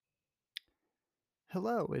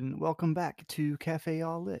Hello and welcome back to Cafe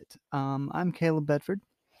All Lit. I'm Caleb Bedford.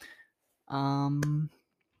 Um,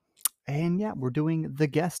 and yeah, we're doing The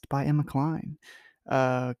Guest by Emma Cline.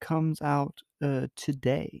 Comes out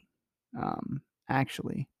today.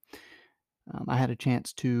 Actually, I had a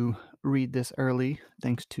chance to read this early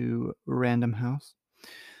thanks to Random House.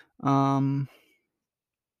 Um,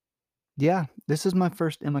 yeah, this is my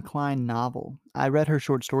first Emma Cline novel. I read her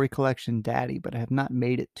short story collection Daddy, but I have not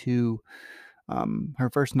made it to her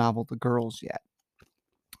first novel, The Girls, yet.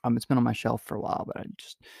 It's been on my shelf for a while, but I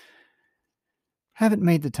just haven't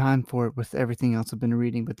made the time for it with everything else I've been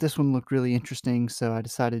reading. But this one looked really interesting, so I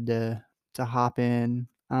decided to hop in.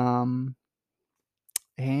 And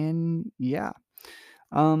yeah,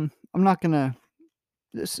 I'm not gonna.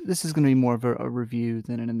 This is gonna be more of a review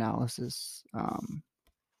than an analysis.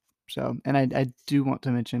 And I do want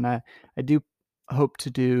to mention I do hope to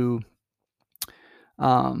do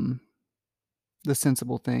um the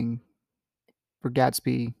sensible thing for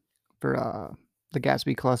Gatsby for the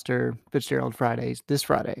Gatsby cluster Fitzgerald Fridays this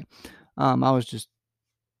Friday. I was just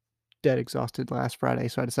dead exhausted last Friday,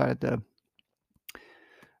 so I decided to,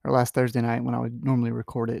 or last Thursday night when I would normally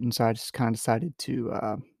record it, and so I just kind of decided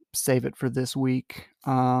to save it for this week.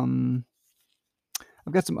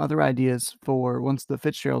 I've got some other ideas for once the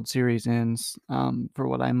Fitzgerald series ends for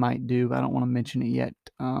what I might do. But I don't want to mention it yet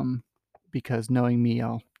because knowing me,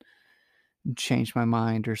 I'll change my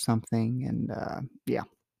mind or something. And yeah,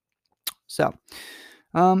 so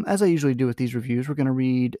as I usually do with these reviews, we're going to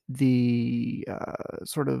read the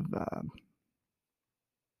sort of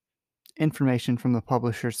information from the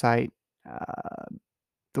publisher site,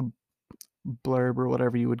 the blurb or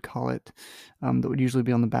whatever you would call it, that would usually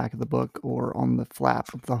be on the back of the book or on the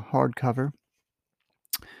flap of the hardcover.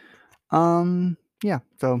 Yeah,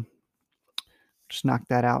 so just knock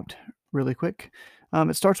that out really quick.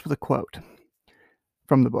 It starts with a quote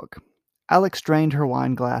from the book. Alex drained her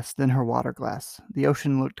wine glass, then her water glass. The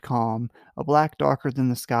ocean looked calm, a black darker than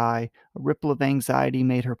the sky. A ripple of anxiety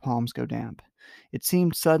made her palms go damp. It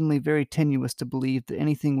seemed suddenly very tenuous to believe that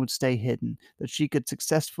anything would stay hidden, that she could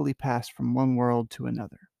successfully pass from one world to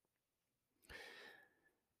another.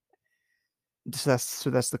 So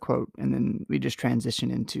that's the quote, and then we just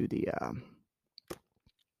transition into the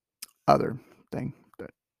other thing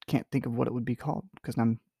that can't think of what it would be called because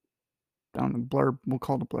I'm on a blurb. We'll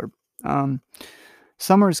call it a blurb. Um,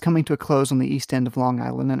 Summer is coming to a close on the east end of Long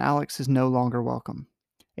Island, and Alex is no longer welcome.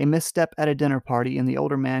 A misstep at a dinner party, and the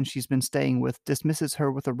older man she's been staying with dismisses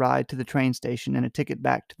her with a ride to the train station and a ticket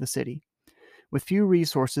back to the city. With few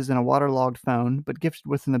resources and a waterlogged phone, but gifted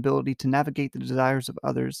with an ability to navigate the desires of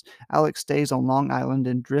others, Alex stays on Long Island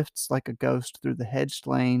and drifts like a ghost through the hedged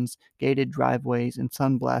lanes, gated driveways, and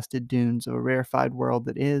sun-blasted dunes of a rarefied world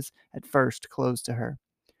that is, at first, closed to her.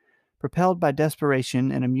 Propelled by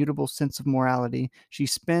desperation and a mutable sense of morality,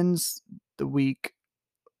 the week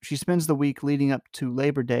she spends the week leading up to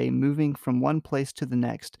Labor Day moving from one place to the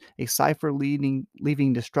next, a cipher leaving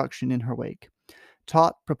destruction in her wake.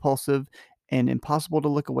 Taut, propulsive, and impossible to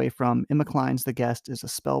look away from, Emma Cline's The Guest is a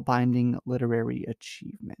spellbinding literary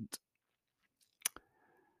achievement.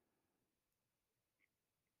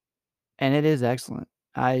 And it is excellent.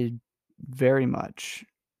 I very much,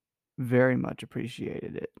 very much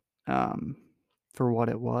appreciated it um, for what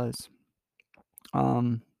it was.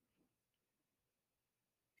 Um,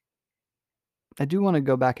 I do want to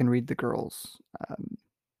go back and read The Girls.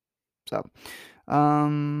 So,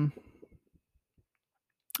 um,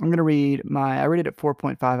 I'm gonna read I rated it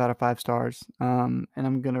 4.5 out of 5 stars, and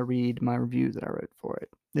I'm gonna read my review that I wrote for it.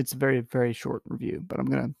 It's a very, very short review, but I'm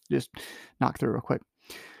gonna just knock through real quick.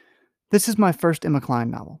 This is my first Emma Cline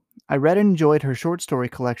novel. I read and enjoyed her short story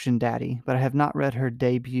collection, Daddy, but I have not read her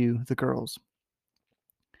debut, The Girls.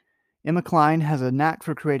 Emma Cline has a knack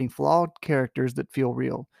for creating flawed characters that feel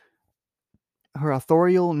real. Her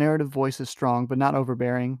authorial narrative voice is strong but not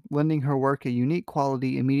overbearing, lending her work a unique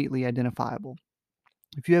quality immediately identifiable.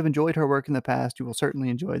 If you have enjoyed her work in the past, you will certainly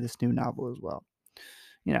enjoy this new novel as well.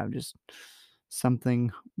 Just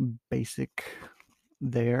something basic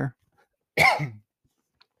there.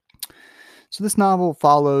 So this novel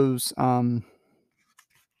follows the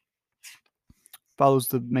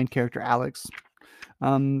main character Alex.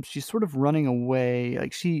 She's sort of running away.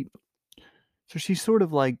 She sort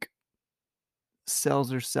of like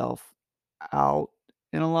sells herself out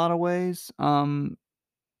in a lot of ways.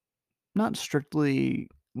 Not strictly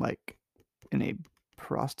like in a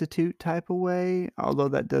prostitute type of way, although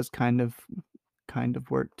that does kind of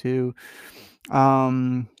work too.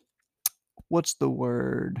 Um, what's the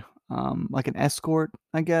word? like an escort,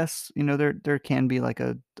 I guess. There can be like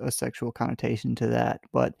a sexual connotation to that,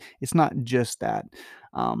 but it's not just that.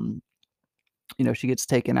 Um, she gets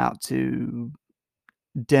taken out to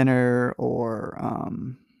dinner or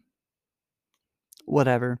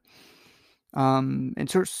whatever. And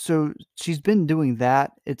so she's been doing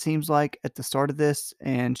that, it seems like, at the start of this,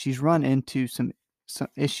 and she's run into some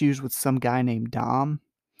issues with some guy named Dom.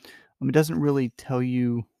 It doesn't really tell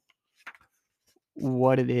you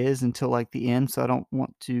what it is until like the end, so I don't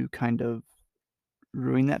want to kind of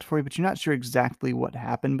ruin that for you, but you're not sure exactly what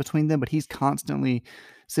happened between them, but he's constantly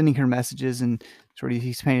sending her messages and sort of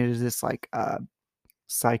he's painted as this like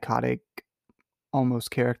psychotic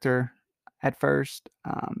almost character at first.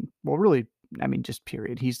 Well, really, I mean, just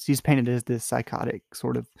period. He's painted as this psychotic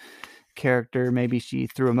sort of character. Maybe she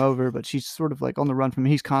threw him over, but she's sort of like on the run from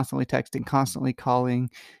him. He's constantly texting, constantly calling,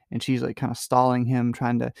 and she's like kind of stalling him,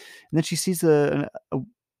 trying to. And then she sees an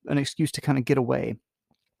excuse to kind of get away.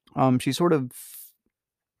 She sort of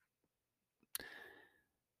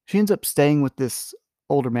she ends up staying with this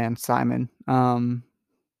older man, Simon. And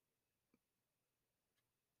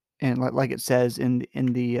like it says in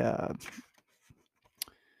the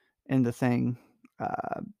thing,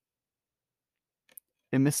 uh,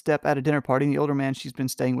 a misstep at a dinner party, and the older man she's been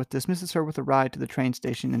staying with dismisses her with a ride to the train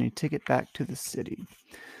station and a ticket back to the city.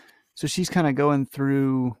 So she's kind of going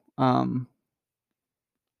through her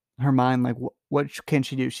mind, like what can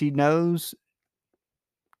she do? She knows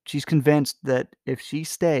she's convinced that if she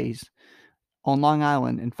stays on Long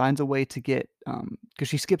Island and finds a way to get, because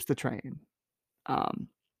she skips the train, um,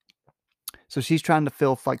 so she's trying to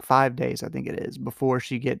fill like 5 days, I think it is, before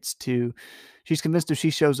she gets to. She's convinced if she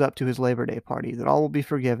shows up to his Labor Day party, that all will be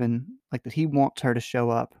forgiven, like that he wants her to show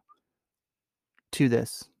up to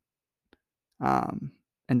this, um,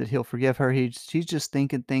 and that he'll forgive her. She's just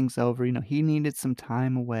thinking things over. He needed some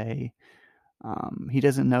time away. He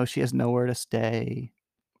doesn't know she has nowhere to stay.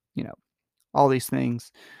 You know, all these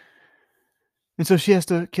things, and so she has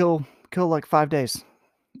to kill like 5 days.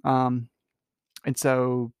 Um, and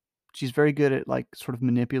so she's very good at like sort of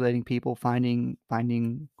manipulating people, finding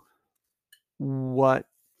what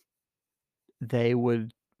they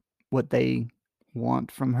would what they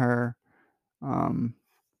want from her, um,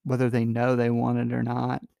 whether they know they want it or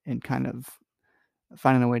not, and kind of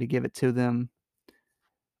finding a way to give it to them,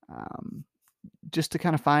 um, just to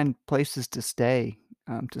kind of find places to stay,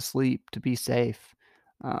 to sleep, to be safe.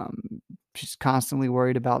 Um, she's constantly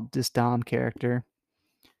worried about this Dom character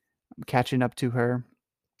catching up to her,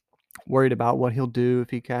 worried about what he'll do if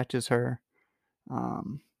he catches her.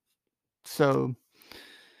 Um, so, I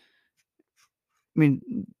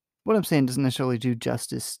mean, what I'm saying doesn't necessarily do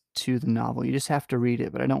justice to the novel. You just have to read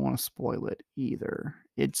it, but I don't want to spoil it either.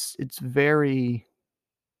 It's very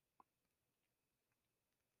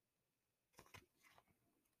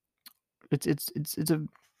it's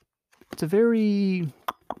a very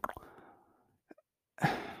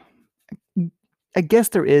I guess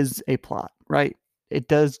there is a plot, right? It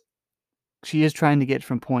does She is trying to get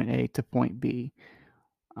from point A to point B.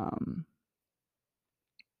 Um,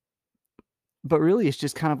 but really it's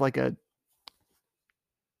just kind of like a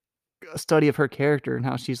study of her character and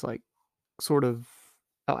how she's like sort of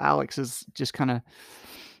how Alex is just kind of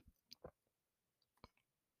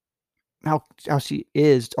how she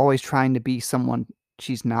is always trying to be someone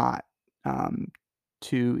she's not, um,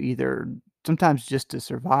 to either sometimes just to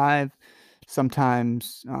survive,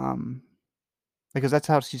 sometimes, because that's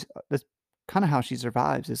kinda how she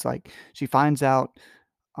survives, is, like, she finds out,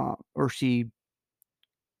 or she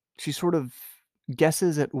sort of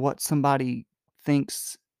guesses at what somebody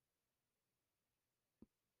thinks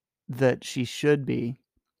that she should be,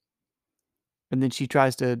 and then she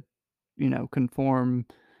tries to, conform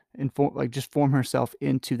and like, just form herself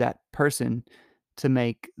into that person to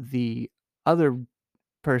make the other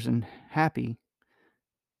person happy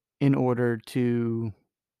in order to,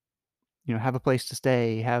 have a place to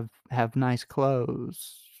stay, have nice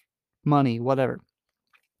clothes, money, whatever.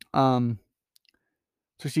 Um,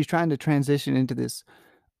 so she's trying to transition into this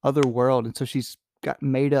other world, and so she's got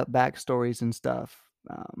made up backstories and stuff.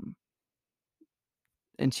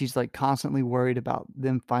 And she's like constantly worried about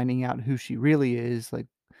them finding out who she really is, like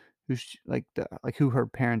who her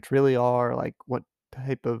parents really are, like what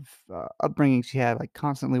type of upbringing she had, like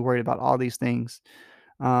constantly worried about all these things.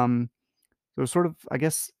 Um, So sort of, I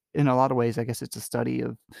guess, in a lot of ways, I guess it's a study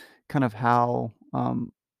of kind of how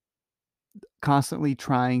constantly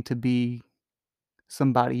trying to be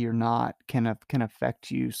somebody you're not can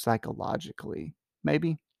affect you psychologically.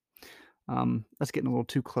 Maybe that's getting a little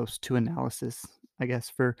too close to analysis, I guess,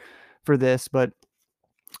 for this. But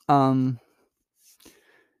um,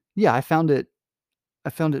 Yeah, I found it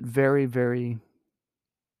very, very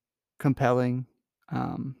compelling,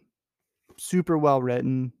 um, super well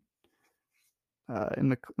written.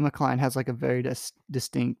 Emma Cline has, like, a very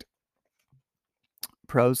distinct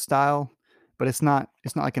prose style, but it's not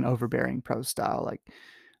like an overbearing prose style, like,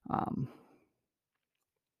 um,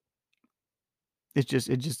 it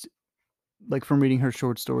just like, from reading her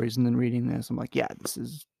short stories and then reading this, I'm like, "Yeah, this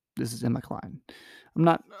is Emma Cline." I'm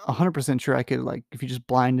not 100% sure I could, like, if you just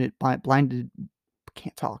blinded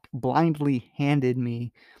can't talk, blindly handed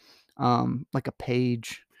me, like, a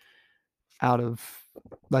page out of,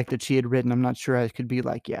 like, that she had written, I'm not sure I could be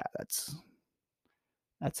like, "Yeah, that's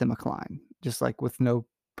Emma Cline," just, like, with no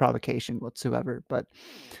provocation whatsoever, but,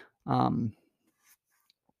 um,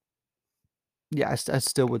 yeah, I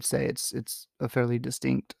still would say it's a fairly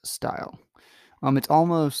distinct style. It's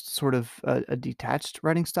almost sort of a detached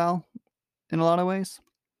writing style in a lot of ways,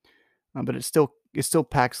 but it still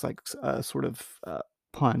packs, like, sort of,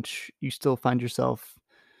 punch. You still find yourself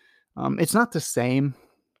it's not the same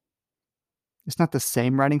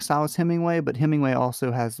writing style as Hemingway, but Hemingway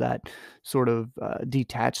also has that sort of,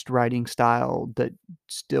 detached writing style that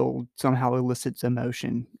still somehow elicits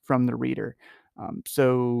emotion from the reader.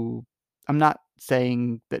 So I'm not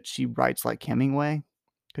saying that she writes like Hemingway,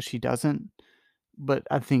 because she doesn't, but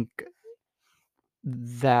I think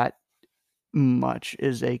that much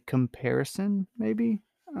is a comparison, maybe?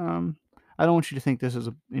 Um, I don't want you to think this is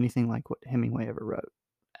anything like what Hemingway ever wrote.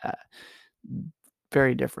 Uh,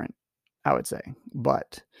 Very different, I would say,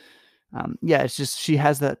 but yeah, it's just she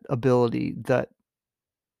has that ability that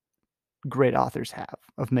great authors have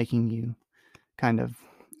of making you kind of,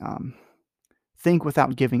 um, think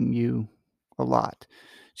without giving you a lot.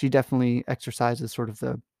 She definitely exercises sort of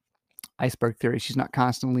the iceberg theory. She's not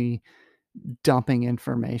constantly dumping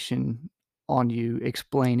information on you,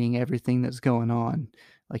 explaining everything that's going on.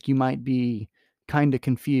 Like, you might be kinda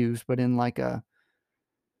confused, but in, like, a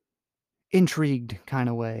intrigued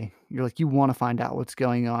kinda way. You're like, you wanna find out what's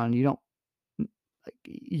going on. You don't like,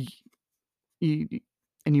 you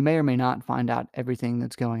and you may or may not find out everything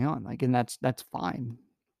that's going on, like, and that's fine.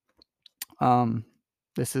 Um,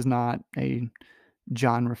 this is not a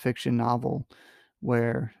genre fiction novel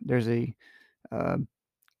where there's uh,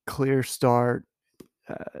 clear start,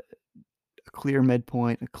 a clear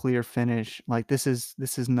midpoint, a clear finish. Like, this is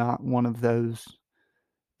not one of those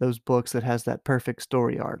books that has that perfect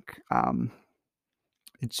story arc.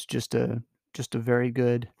 It's just a very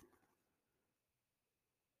good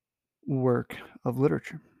work of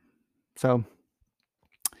literature. So,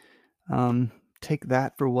 um, take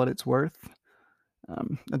that for what it's worth.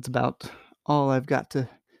 That's about all I've got to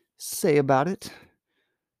say about it.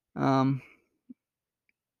 Um,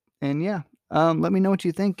 and yeah, let me know what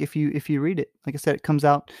you think if you read it. Like I said, it comes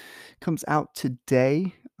out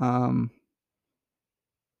today. And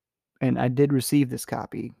I did receive this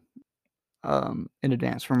copy in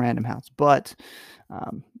advance from Random House, but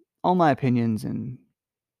um, all my opinions and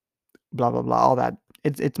blah blah blah, all that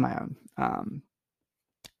it's my own.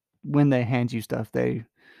 When they hand you stuff, they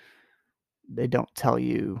don't tell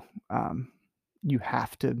you you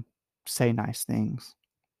have to say nice things,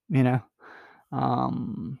 you know.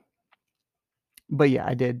 Um, but yeah,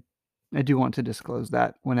 I do want to disclose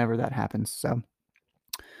that whenever that happens. So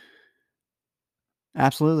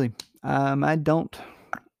absolutely, I don't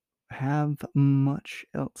have much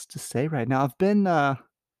else to say right now. I've been I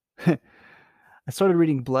started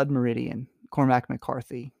reading Blood Meridian, Cormac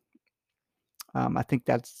McCarthy. I think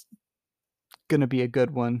that's gonna be a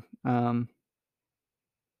good one.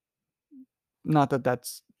 Not that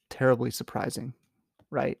that's terribly surprising,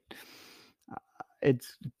 right? Uh,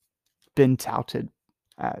 it's been touted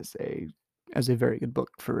as a very good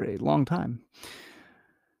book for a long time.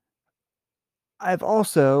 I've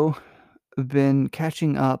also been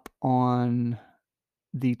catching up on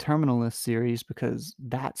the Terminalist series because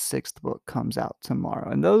that 6th book comes out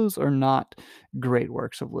tomorrow, and those are not great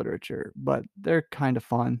works of literature, but they're kind of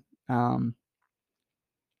fun.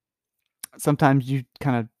 Sometimes you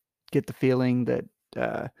kinda get the feeling that,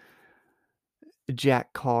 uh,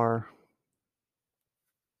 Jack Carr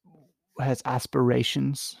has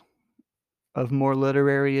aspirations of more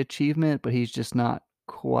literary achievement, but he's just not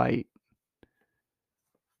quite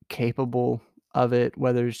capable of it,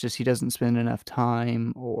 whether it's just he doesn't spend enough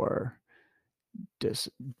time or just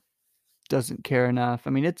doesn't care enough.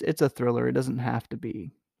 I mean, it's a thriller, it doesn't have to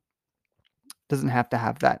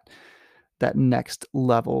have that next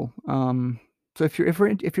level. So if you're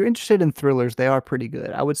interested in thrillers, they are pretty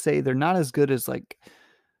good. I would say they're not as good as, like,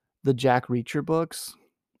 the Jack Reacher books.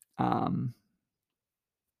 Um,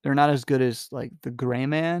 they're not as good as, like, The Gray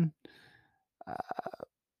Man,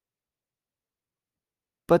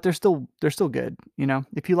 but they're still good, you know?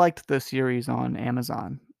 If you liked the series on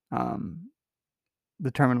Amazon, um, the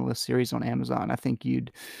Terminalist series on Amazon, I think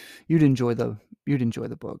you'd enjoy the you'd enjoy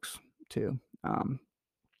the books too.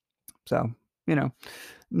 So, you know,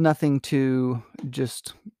 nothing to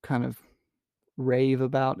just kind of rave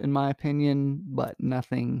about in my opinion, but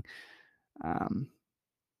nothing, um,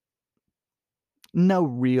 no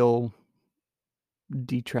real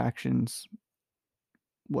detractions,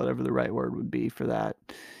 whatever the right word would be for that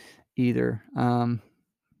either.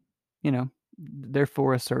 You know, they're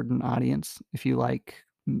for a certain audience. If you like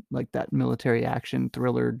that military action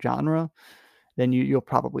thriller genre, then you'll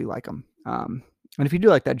probably like them. And if you do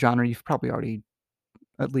like that genre, you've probably already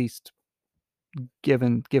at least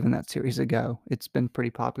given that series a go. It's been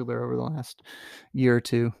pretty popular over the last year or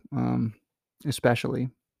two, especially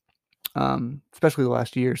especially the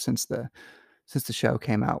last year since the show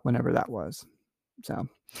came out, whenever that was. So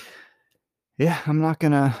yeah, I'm not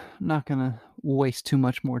gonna waste too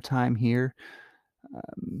much more time here.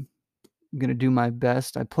 Um, I'm gonna do my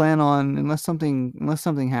best. I plan on, unless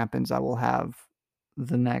something happens, I will have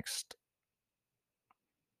the next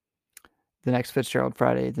the next Fitzgerald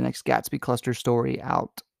Friday, the next Gatsby cluster story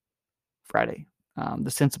out Friday.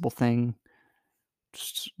 The Sensible Thing,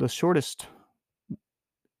 the shortest,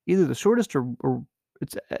 either the shortest or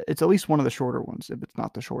it's at least one of the shorter ones, if it's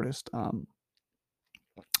not the shortest,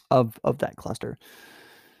 of that cluster.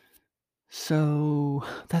 So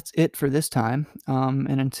that's it for this time.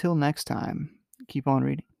 And until next time, keep on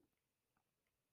reading.